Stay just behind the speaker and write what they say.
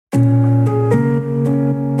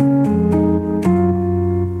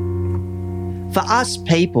For us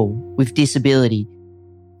people with disability,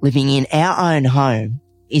 living in our own home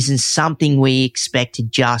isn't something we expect to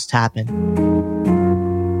just happen.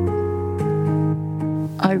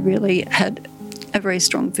 I really had a very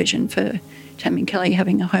strong vision for Tammy and Kelli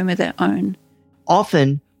having a home of their own.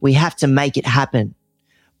 Often we have to make it happen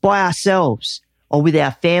by ourselves or with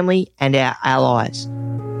our family and our allies.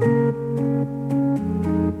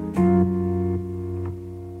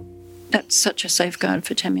 That's such a safeguard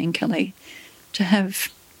for Tammy and Kelli to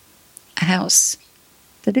have a house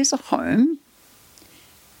that is a home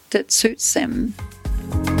that suits them.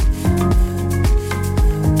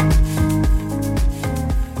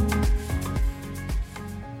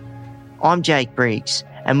 I'm Jake Briggs,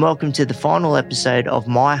 and welcome to the final episode of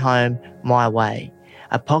My Home, My Way,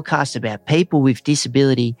 a podcast about people with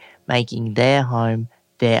disability making their home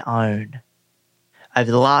their own. Over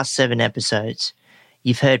the last 7 episodes,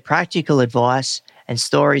 you've heard practical advice and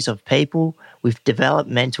stories of people with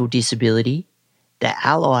developmental disability, their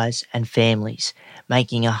allies and families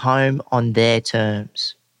making a home on their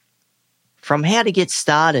terms. From how to get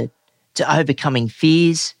started to overcoming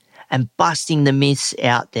fears and busting the myths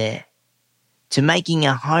out there, to making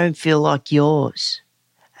a home feel like yours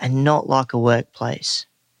and not like a workplace.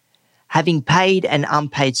 Having paid and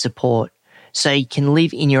unpaid support so you can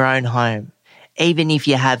live in your own home, even if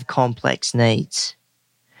you have complex needs.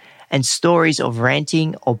 And stories of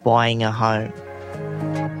renting or buying a home.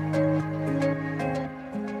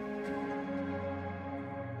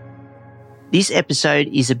 This episode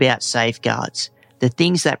is about safeguards, the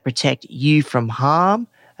things that protect you from harm,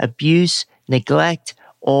 abuse, neglect,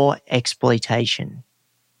 or exploitation.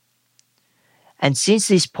 And since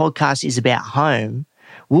this podcast is about home,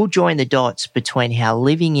 we'll join the dots between how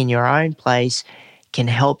living in your own place can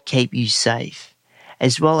help keep you safe,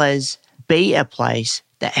 as well as be a place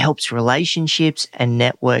that helps relationships and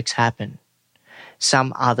networks happen.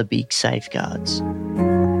 Some other big safeguards.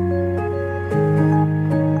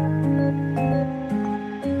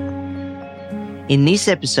 In this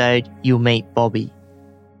episode, you'll meet Bobby.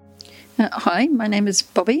 Hi, my name is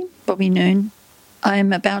Bobby Noone.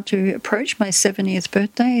 I'm about to approach my 70th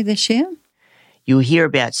birthday this year. You'll hear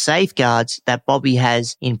about safeguards that Bobby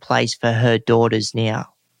has in place for her daughters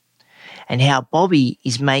now, and how Bobby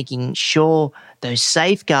is making sure those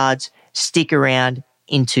safeguards stick around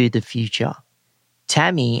into the future.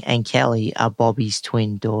 Tammy and Kelli are Bobby's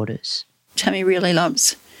twin daughters. Tammy really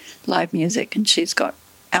loves live music, and she's got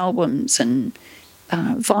albums and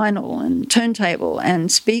vinyl and turntable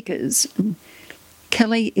and speakers. And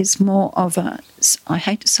Kelli is more of a, I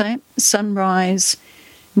hate to say it, sunrise,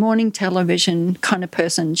 morning television kind of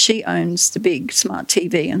person. She owns the big smart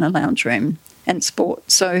TV in the lounge room and sport.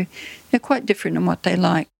 So they're quite different in what they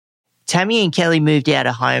like. Tammy and Kelli moved out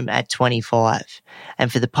of home at 25,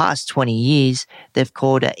 and for the past 20 years, they've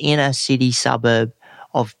called an inner city suburb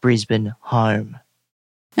of Brisbane home.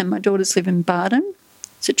 And my daughters live in Barden.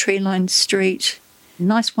 It's a tree-lined street,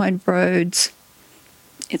 nice wide roads.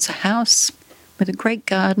 It's a house with a great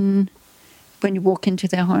garden. When you walk into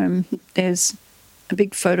their home, there's a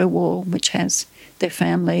big photo wall which has their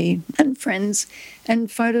family and friends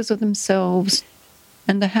and photos of themselves.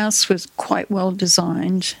 And the house was quite well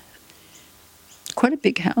designed. Quite a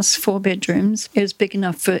big house, 4 bedrooms. It was big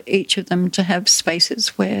enough for each of them to have spaces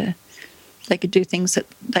where they could do things that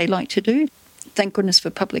they like to do. Thank goodness for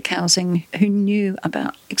public housing, who knew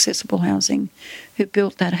about accessible housing, who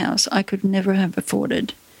built that house. I could never have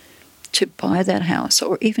afforded to buy that house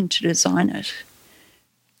or even to design it.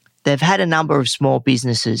 They've had a number of small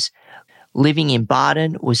businesses. Living in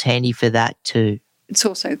Barden was handy for that too. It's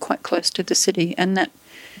also quite close to the city, and that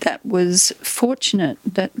was fortunate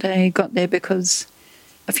that they got there, because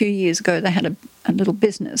a few years ago they had a little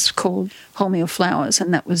business called Wholemeal Flowers,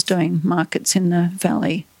 and that was doing markets in the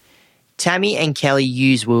valley. Tammy and Kelli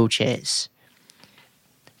use wheelchairs.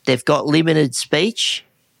 They've got limited speech.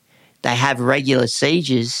 They have regular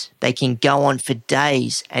seizures. They can go on for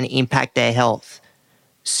days and impact their health.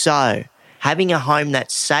 So, having a home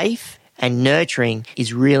that's safe and nurturing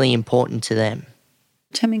is really important to them.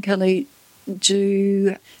 Tammy and Kelli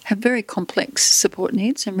do have very complex support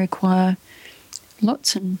needs and require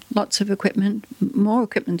lots and lots of equipment, more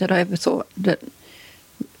equipment than I ever thought that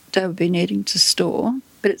they would be needing to store.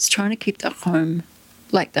 But it's trying to keep their home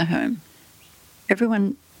like their home.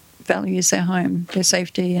 Everyone values their home, their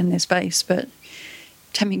safety and their space, but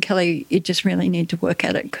Tammy and Kelli, you just really need to work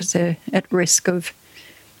at it, because they're at risk of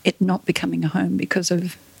it not becoming a home because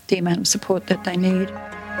of the amount of support that they need.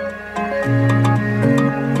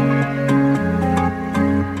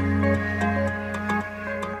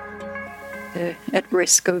 They're at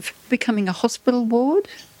risk of becoming a hospital ward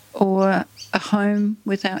or a home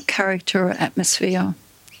without character or atmosphere,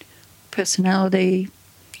 personality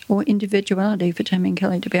or individuality for Tammy and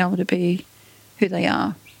Kelli to be able to be who they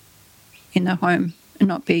are in their home and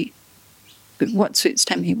not be what suits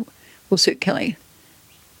Tammy will suit Kelli.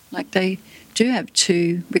 Like they do have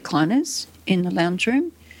 2 recliners in the lounge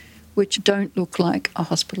room which don't look like a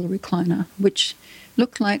hospital recliner, which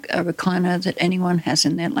look like a recliner that anyone has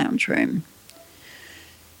in their lounge room.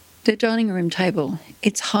 Their dining room table,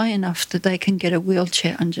 it's high enough that they can get a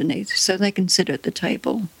wheelchair underneath so they can sit at the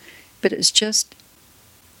table. But it's just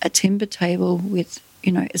a timber table with,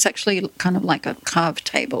 it's actually kind of like a carved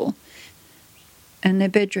table. And their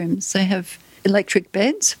bedrooms, they have electric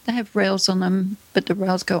beds. They have rails on them, but the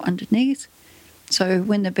rails go underneath. So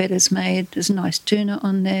when the bed is made, there's a nice doona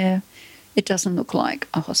on there. It doesn't look like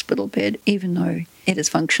a hospital bed, even though it is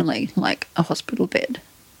functionally like a hospital bed.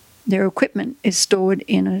 Their equipment is stored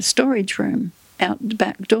in a storage room out the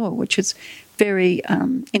back door, which is very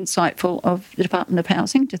insightful of the Department of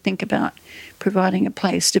Housing to think about providing a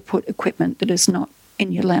place to put equipment that is not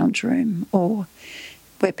in your lounge room or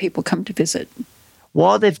where people come to visit.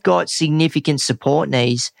 While they've got significant support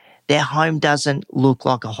needs, their home doesn't look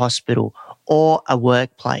like a hospital or a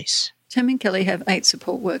workplace. Tammy and Kelli have 8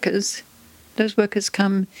 support workers. Those workers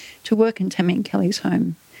come to work in Tammy and Kelli's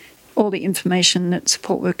home. All the information that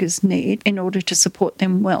support workers need in order to support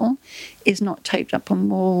them well is not taped up on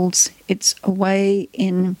walls. It's away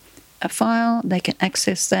in a file. They can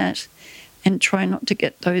access that and try not to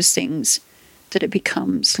get those things that it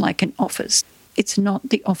becomes like an office. It's not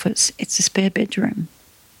the office. It's a spare bedroom.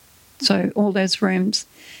 So all those rooms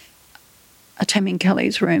are Tammy and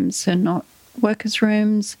Kelli's rooms. They're not workers'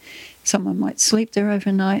 rooms. Someone might sleep there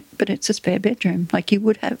overnight, but it's a spare bedroom like you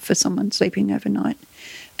would have for someone sleeping overnight.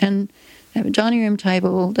 And they have a dining room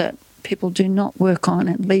table that people do not work on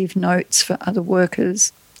and leave notes for other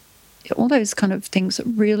workers. All those kind of things are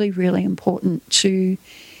really, really important to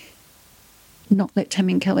not let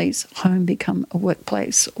Tammy and Kelli's home become a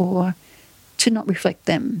workplace or to not reflect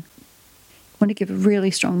them. I want to give a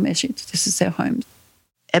really strong message. This is their home.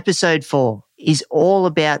 Episode 4 is all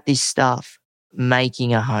about this stuff,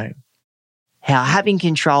 making a home. How having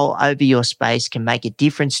control over your space can make a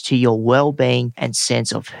difference to your well-being and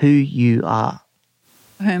sense of who you are.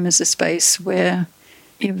 Home is a space where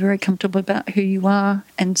you're very comfortable about who you are,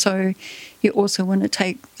 and so you also want to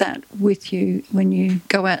take that with you when you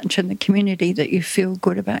go out into the community, that you feel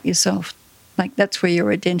good about yourself. Like that's where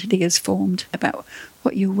your identity is formed, about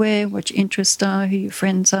what you wear, what your interests are, who your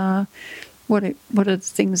friends are, what are the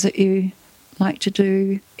things that you like to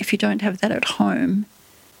do. If you don't have that at home,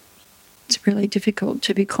 it's really difficult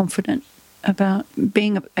to be confident about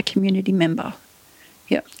being a community member,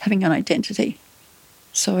 having an identity.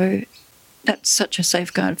 So that's such a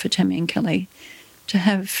safeguard for Tammy and Kelli, to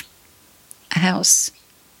have a house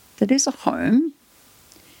that is a home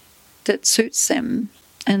that suits them,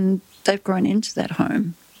 and they've grown into that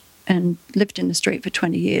home and lived in the street for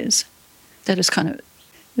 20 years. That is kind of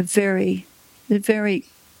the very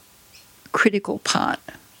critical part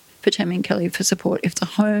for Tammy and Kelli for support. If the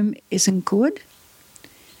home isn't good,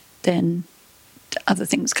 then other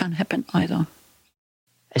things can't happen either.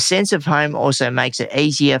 A sense of home also makes it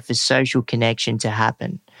easier for social connection to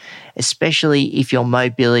happen, especially if your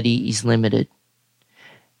mobility is limited.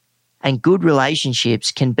 And good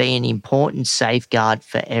relationships can be an important safeguard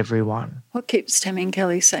for everyone. What keeps Tammy and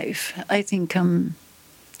Kelli safe? I think having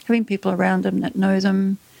people around them that know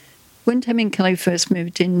them. When Tammy and Kelli first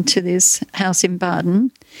moved into this house in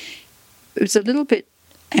Barden, it was a little bit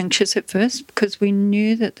anxious at first because we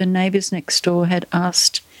knew that the neighbours next door had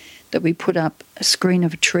asked that we put up a screen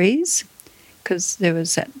of trees because there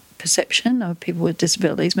was that perception of people with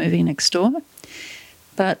disabilities moving next door.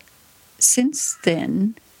 But since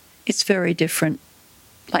then, it's very different.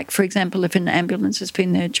 Like, for example, if an ambulance has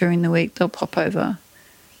been there during the week, they'll pop over.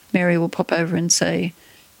 Mary will pop over and say,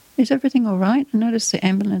 "Is everything all right? I noticed the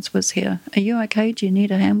ambulance was here. Are you okay? Do you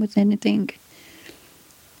need a hand with anything?"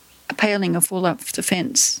 A paling will fall off the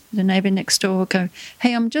fence. The neighbour next door will go,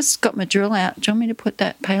 "Hey, I'm just got my drill out. Do you want me to put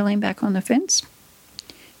that paling back on the fence?"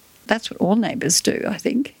 That's what all neighbours do, I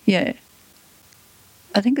think. Yeah.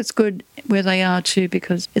 I think it's good where they are too,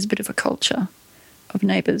 because there's a bit of a culture of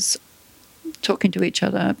neighbours talking to each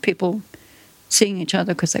other, people seeing each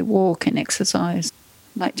other because they walk and exercise.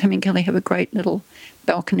 Like Tammy and Kelli have a great little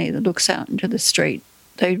balcony that looks out into the street.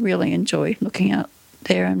 They really enjoy looking out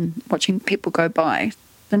there and watching people go by.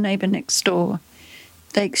 The neighbour next door,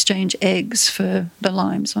 they exchange eggs for the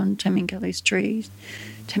limes on Tammy and Kelli's trees.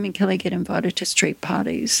 Tammy and Kelli get invited to street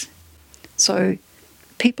parties. So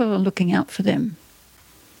people are looking out for them.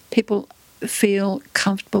 People feel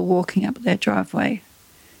comfortable walking up their driveway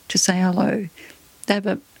to say hello. They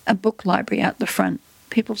have a book library out the front.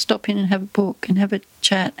 People stop in and have a book and have a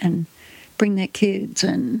chat and bring their kids.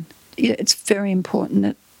 And it's very important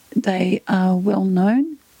that they are well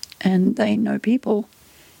known and they know people,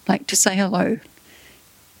 like to say hello.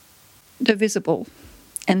 They're visible,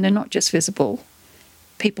 and they're not just visible.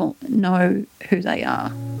 People know who they are.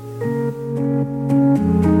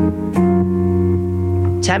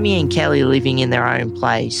 Tammy and Kelli living in their own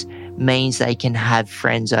place means they can have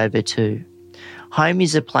friends over too. Home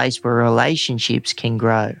is a place where relationships can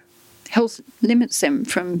grow. Health limits them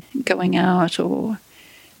from going out or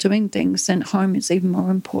doing things, then home is even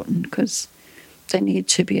more important because they need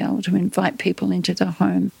to be able to invite people into their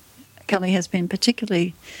home. Kelli has been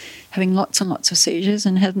particularly having lots and lots of seizures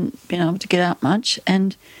and hadn't been able to get out much,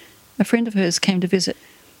 and a friend of hers came to visit.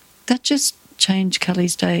 That just changed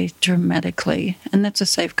Kelli's day dramatically, and that's a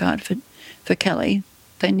safeguard for Kelli.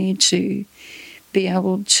 They need to be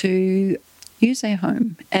able to use their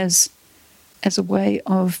home as a way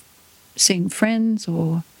of seeing friends,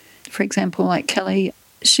 or, for example, like Kelli,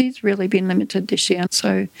 she's really been limited this year.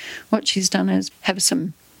 So what she's done is have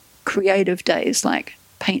some creative days like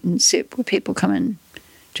paint and sip, where people come and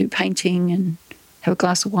do painting and have a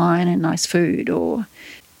glass of wine and nice food, or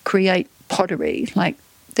create pottery. Like,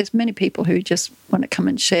 there's many people who just want to come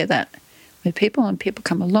and share that with people, and people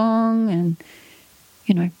come along and,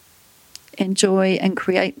 enjoy and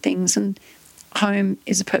create things. And home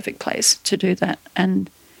is a perfect place to do that. And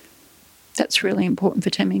that's really important for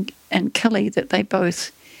Tammy and Kelli, that they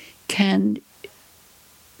both can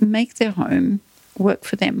make their home work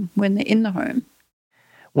for them when they're in the home.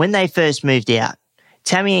 When they first moved out,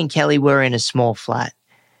 Tammy and Kelli were in a small flat.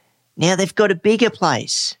 Now they've got a bigger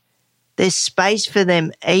place. There's space for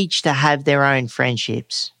them each to have their own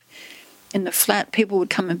friendships. In the flat, people would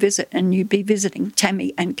come and visit, and you'd be visiting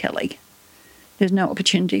Tammy and Kelli. There's no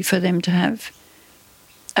opportunity for them to have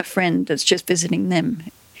a friend that's just visiting them.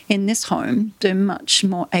 In this home, they're much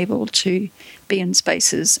more able to be in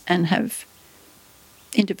spaces and have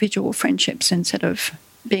individual friendships instead of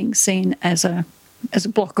being seen as a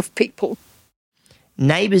block of people.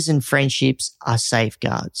 Neighbours and friendships are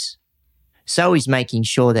safeguards. So is making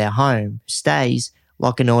sure their home stays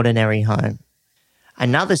like an ordinary home.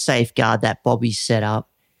 Another safeguard that Bobby's set up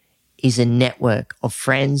is a network of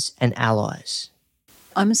friends and allies.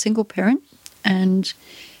 I'm a single parent and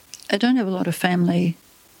I don't have a lot of family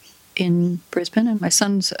in Brisbane, and my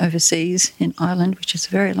son's overseas in Ireland, which is a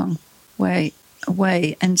very long way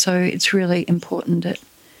away. And so it's really important that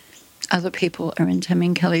other people are in Tammy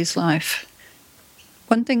and Kelli's life.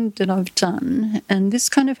 One thing that I've done, and this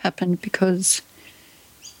kind of happened because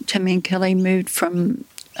Tammy and Kelli moved from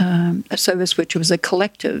a service which was a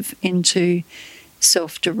collective into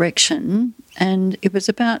self-direction, and it was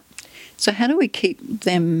about, so how do we keep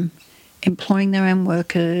them employing their own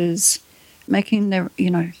workers, making their,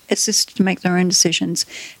 assist to make their own decisions,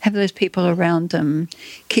 have those people around them,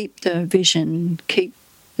 keep the vision, keep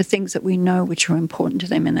the things that we know which are important to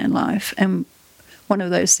them in their life. And one of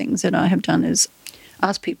those things that I have done is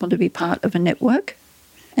ask people to be part of a network,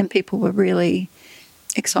 and people were really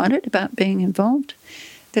excited about being involved.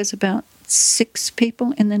 There's about 6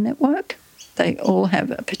 people in the network. They all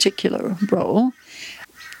have a particular role.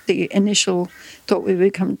 The initial thought we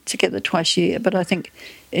would come together twice a year, but I think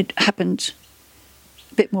it happened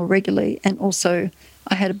a bit more regularly. And also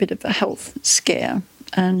I had a bit of a health scare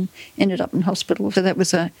and ended up in hospital. So that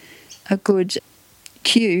was a good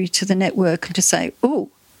cue to the network to say, oh,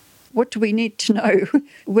 what do we need to know?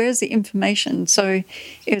 Where's the information? So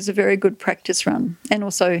it was a very good practice run. And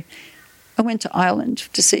also I went to Ireland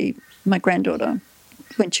to see my granddaughter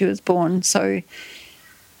when she was born. So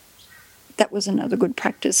that was another good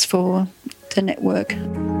practice for the network.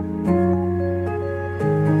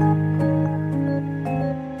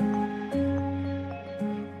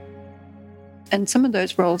 And some of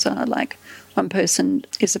those roles are like, one person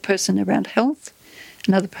is a person around health,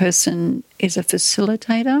 another person is a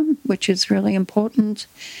facilitator, which is really important.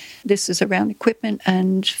 This is around equipment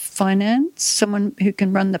and finance, someone who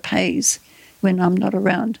can run the pays when I'm not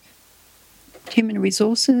around. Human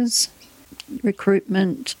resources,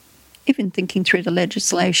 recruitment, even thinking through the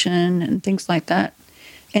legislation and things like that.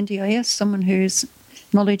 NDIS, someone who's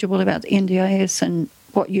knowledgeable about the NDIS and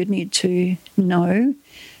what you need to know.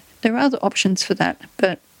 There are other options for that,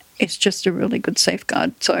 but it's just a really good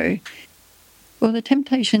safeguard. So, well, the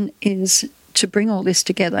temptation is to bring all this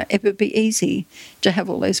together. It would be easy to have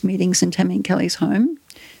all those meetings in Tammy and Kelli's home,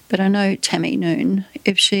 but I know Tammy Noone,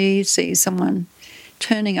 if she sees someone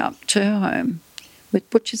turning up to her home with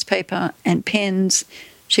butcher's paper and pens,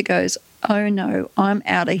 she goes, oh no, I'm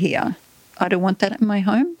out of here. I don't want that in my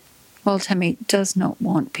home. While Tammy does not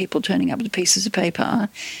want people turning up with pieces of paper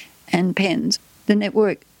and pens, the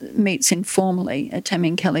network meets informally at Tammy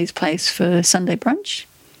and Kelli's place for Sunday brunch.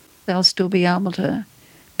 They'll still be able to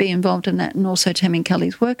be involved in that, and also Tammy and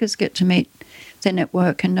Kelli's workers get to meet their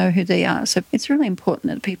network and know who they are. So it's really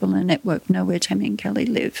important that people in the network know where Tammy and Kelli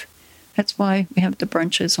live. That's why we have the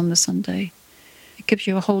brunches on the Sunday. It gives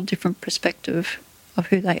you a whole different perspective of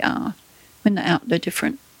who they are. When they're out, they're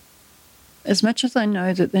different. As much as I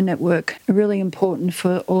know that the network are really important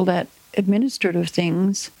for all that administrative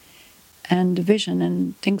things and division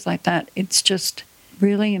and things like that, it's just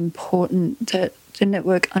really important that the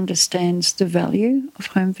network understands the value of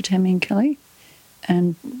Home for Tammy and Kelli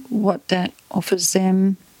and what that offers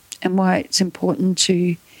them and why it's important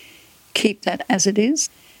to keep that as it is.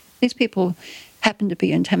 These people happen to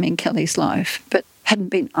be in Tammy and Kelli's life, but hadn't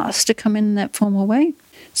been asked to come in that formal way.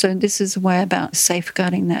 So this is a way about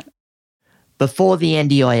safeguarding that. Before the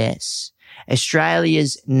NDIS,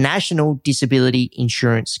 Australia's National Disability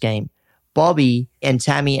Insurance Scheme, Bobby and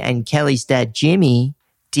Tammy and Kelli's dad, Jimmy,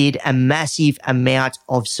 did a massive amount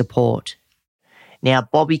of support. Now,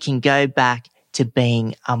 Bobby can go back to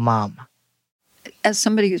being a mum. As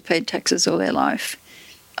somebody who's paid taxes all their life,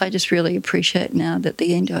 I just really appreciate now that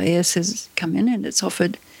the NDIS has come in and it's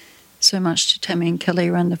offered so much to Tammy and Kelli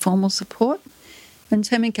around the formal support. When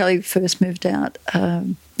Tammy and Kelli first moved out,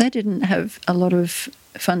 they didn't have a lot of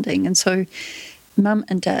funding, and so Mum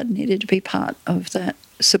and Dad needed to be part of that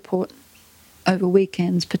support over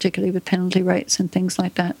weekends, particularly with penalty rates and things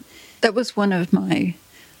like that. That was one of my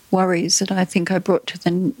worries that I think I brought to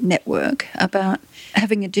the network about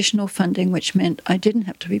having additional funding, which meant I didn't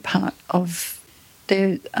have to be part of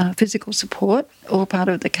their physical support or part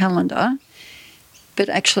of the calendar. But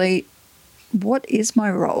actually, what is my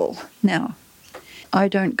role now? I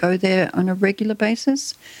don't go there on a regular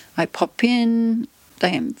basis. I pop in,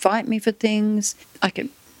 they invite me for things. I could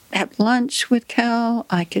have lunch with Cal.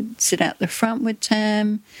 I could sit out the front with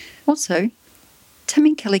Tam. Also,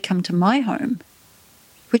 Tammy and Kelli come to my home,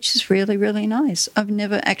 which is really, really nice. I've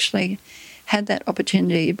never actually had that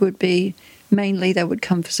opportunity. It would be mainly they would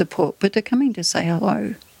come for support, but they're coming to say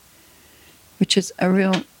hello, which is a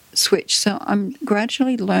real switch. So I'm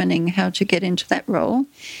gradually learning how to get into that role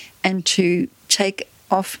and to take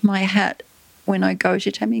off my hat when I go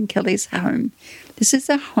to Tammy and Kelli's home. This is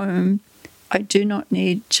a home. I do not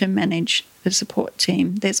need to manage the support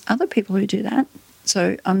team. There's other people who do that.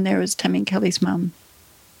 So I'm there as Tammy and Kelli's mum.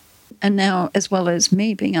 And now, as well as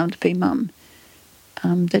me being able to be mum,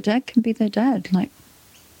 their dad can be their dad. Like,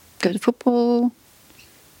 go to football,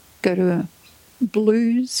 go to a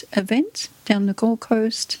blues event down the Gold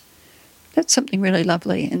Coast. That's something really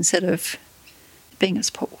lovely instead of being a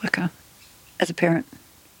support worker as a parent.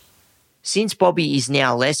 Since Bobby is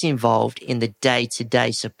now less involved in the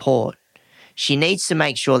day-to-day support, she needs to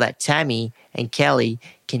make sure that Tammy and Kelli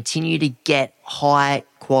continue to get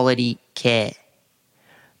high-quality care,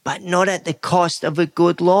 but not at the cost of a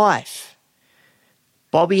good life.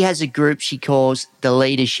 Bobby has a group she calls the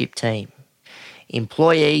leadership team,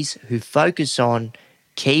 employees who focus on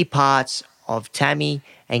key parts of Tammy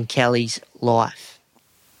and Kelli's life.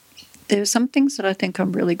 There are some things that I think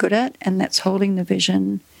I'm really good at, and that's holding the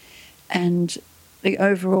vision and the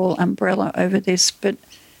overall umbrella over this, but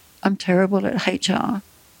I'm terrible at HR.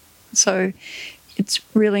 So it's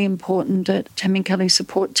really important that Tammy and Kelli's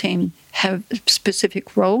support team have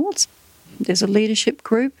specific roles. There's a leadership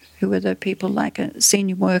group who are the people like a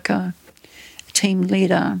senior worker, a team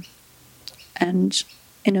leader, and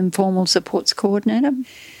an informal supports coordinator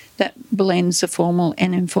that blends the formal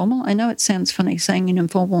and informal. I know it sounds funny saying an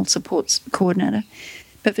informal supports coordinator,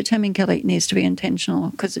 but for Tammy and Kelli it needs to be intentional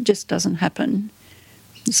because it just doesn't happen.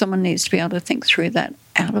 Someone needs to be able to think through that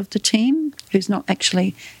out of the team who's not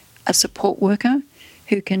actually a support worker,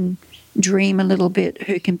 who can dream a little bit,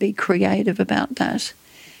 who can be creative about that.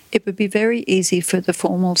 It would be very easy for the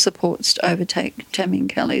formal supports to overtake Tammy and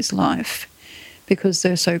Kelli's life because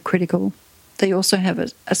they're so critical. They also have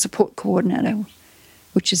a support coordinator,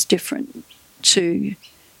 which is different to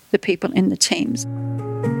the people in the teams.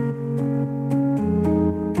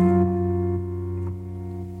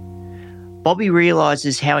 Bobby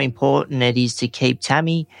realises how important it is to keep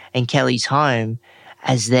Tammy and Kelli's home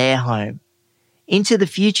as their home, into the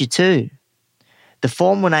future too. The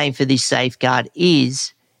formal name for this safeguard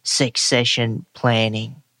is succession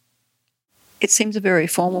planning. It seems a very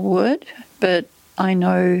formal word, but I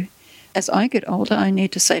know as I get older I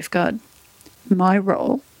need to safeguard my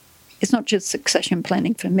role. It's not just succession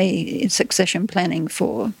planning for me, it's succession planning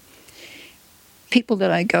for people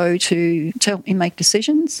that I go to help me make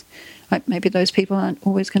decisions. Like maybe those people aren't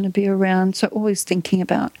always going to be around. So always thinking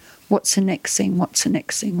about what's the next thing, what's the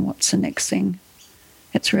next thing, what's the next thing.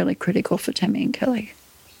 It's really critical for Tammy and Kelli.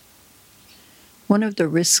 One of the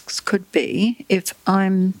risks could be if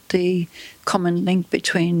I'm the common link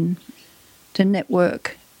between the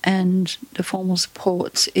network and the formal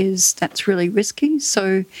supports, is that's really risky.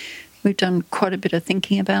 So we've done quite a bit of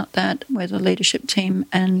thinking about that, where the leadership team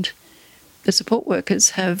and the support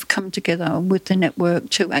workers have come together with the network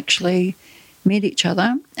to actually meet each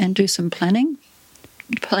other and do some planning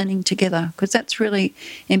together, because that's really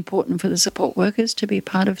important for the support workers to be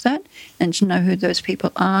part of that and to know who those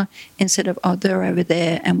people are instead of, oh, they're over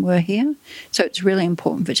there and we're here. So it's really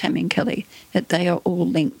important for Tammy and Kelli that they are all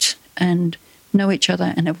linked and know each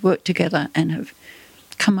other and have worked together and have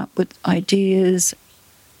come up with ideas.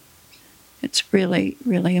 It's really,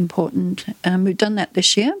 really important. We've done that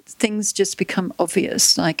this year. Things just become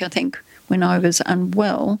obvious. Like I think when I was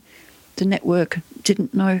unwell, the network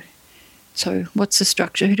didn't know. So what's the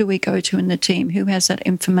structure? Who do we go to in the team? Who has that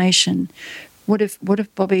information? What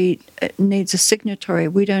if Bobby needs a signatory?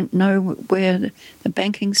 We don't know where the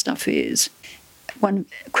banking stuff is. One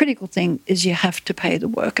critical thing is you have to pay the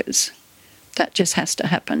workers. That just has to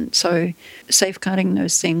happen. So safeguarding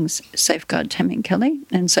those things, safeguard Tammy and Kelli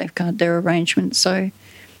and safeguard their arrangements. So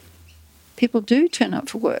people do turn up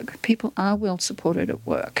for work. People are well supported at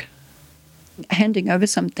work. Handing over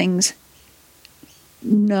some things,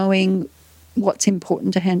 knowing what's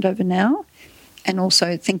important to hand over now, and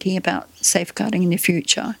also thinking about safeguarding in the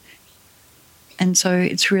future. And so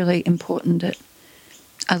it's really important that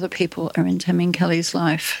other people are in Tammy and Kelli's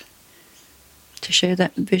life to share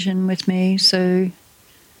that vision with me, so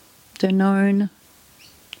they're known.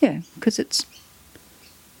 Yeah, because it's,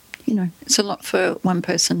 it's a lot for one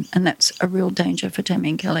person, and that's a real danger for Tammy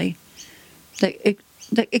and Kelli.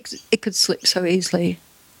 It could slip so easily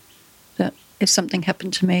that if something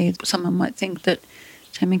happened to me, someone might think that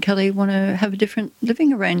Tammy and Kelli want to have a different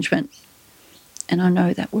living arrangement. And I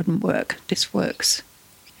know that wouldn't work. This works.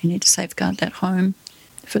 You need to safeguard that home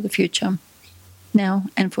for the future, now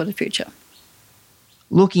and for the future.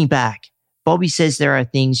 Looking back, Bobby says there are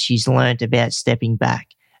things she's learnt about stepping back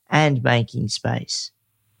and making space.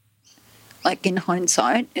 Like in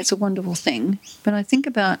hindsight, it's a wonderful thing. But I think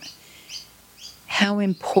about how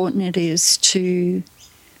important it is to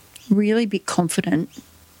really be confident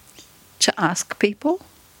to ask people.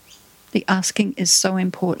 The asking is so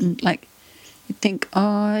important. Like you think, oh,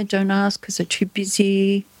 I don't ask because they're too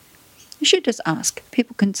busy. You should just ask.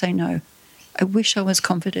 People can say no. I wish I was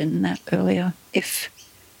confident in that earlier. If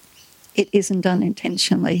it isn't done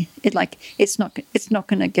intentionally, it's not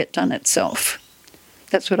going to get done itself.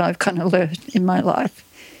 That's what I've kind of learned in my life.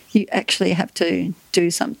 You actually have to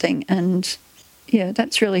do something, and yeah,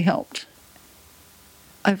 that's really helped.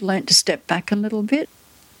 I've learned to step back a little bit.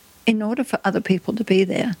 In order for other people to be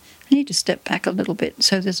there, I need to step back a little bit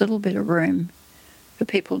so there's a little bit of room for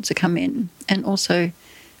people to come in, and also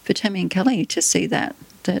for Tammy and Kelli to see that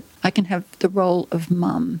I can have the role of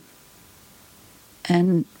mum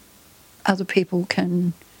and other people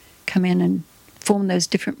can come in and form those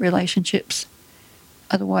different relationships.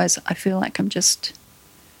 Otherwise, I feel like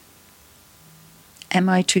am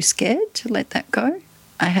I too scared to let that go?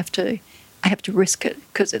 I have to risk it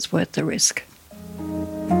because it's worth the risk.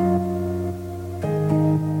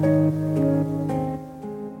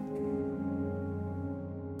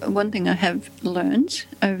 One thing I have learned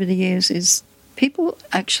over the years is people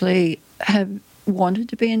actually have wanted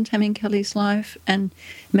to be in Tammy and Kelli's life, and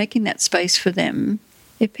making that space for them.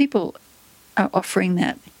 If people are offering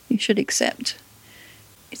that, you should accept.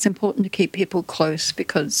 It's important to keep people close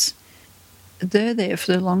because they're there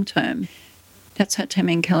for the long term. That's how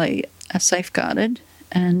Tammy and Kelli are safeguarded,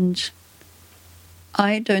 and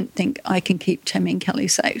I don't think I can keep Tammy and Kelli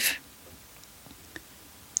safe.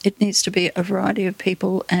 It needs to be a variety of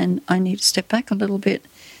people, and I need to step back a little bit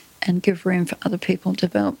and give room for other people to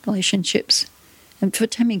develop relationships. And for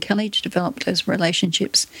Tammy and Kelli to develop those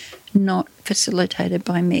relationships, not facilitated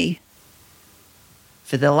by me.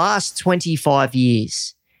 For the last 25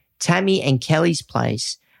 years, Tammy and Kelli's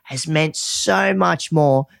place has meant so much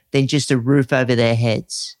more than just a roof over their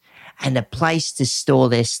heads and a place to store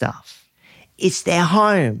their stuff. It's their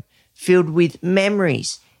home filled with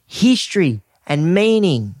memories, history, and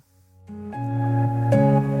meaning.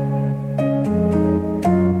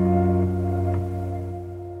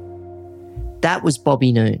 That was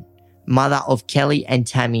Bobby Noone, mother of Kelli and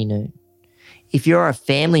Tammy Noone. If you're a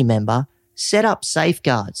family member, set up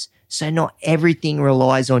safeguards so not everything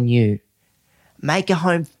relies on you. Make a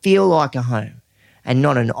home feel like a home and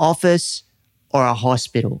not an office or a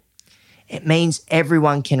hospital. It means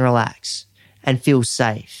everyone can relax and feel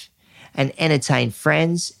safe and entertain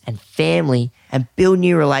friends and family and build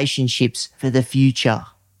new relationships for the future.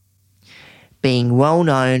 Being well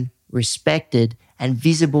known, respected, and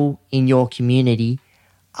visible in your community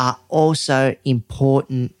are also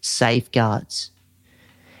important safeguards.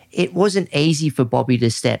 It wasn't easy for Bobby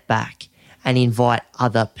to step back and invite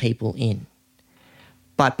other people in.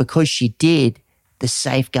 But because she did, the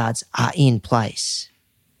safeguards are in place.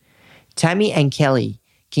 Tammy and Kelli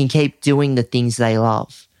can keep doing the things they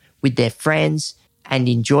love with their friends and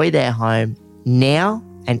enjoy their home now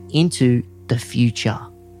and into the future.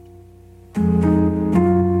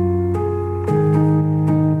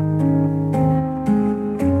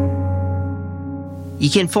 You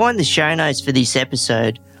can find the show notes for this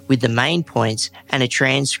episode with the main points and a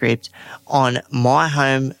transcript on My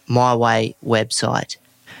Home, My Way website.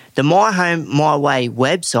 The My Home, My Way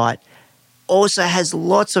website also has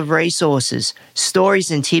lots of resources,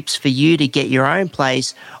 stories and tips for you to get your own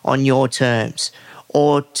place on your terms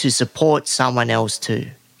or to support someone else too.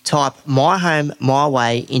 Type My Home, My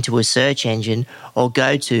Way into a search engine or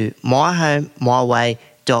go to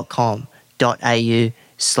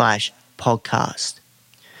myhomemyway.com.au/podcast.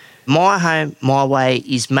 My Home, My Way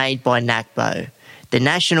is made by NACBO, the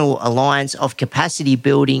National Alliance of Capacity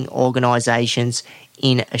Building Organisations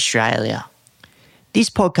in Australia. This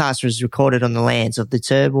podcast was recorded on the lands of the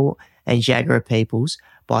Turrbal and Jagera peoples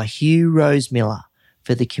by Hugh Rose Miller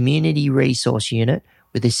for the Community Resource Unit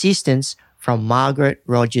with assistance from Margaret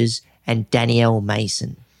Rogers and Danielle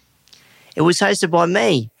Mason. It was hosted by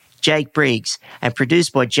me, Jake Briggs, and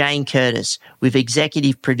produced by Jane Curtis with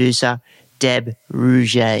executive producer Deb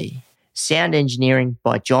Rouget. Sound engineering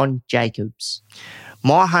by John Jacobs.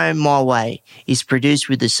 My Home, My Way is produced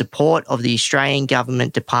with the support of the Australian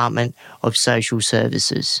Government Department of Social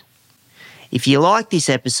Services. If you like this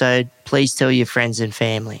episode, please tell your friends and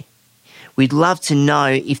family. We'd love to know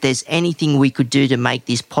if there's anything we could do to make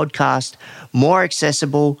this podcast more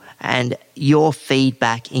accessible and your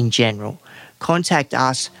feedback in general. Contact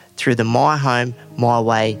us through the My Home, My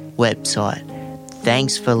Way website.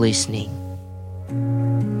 Thanks for listening.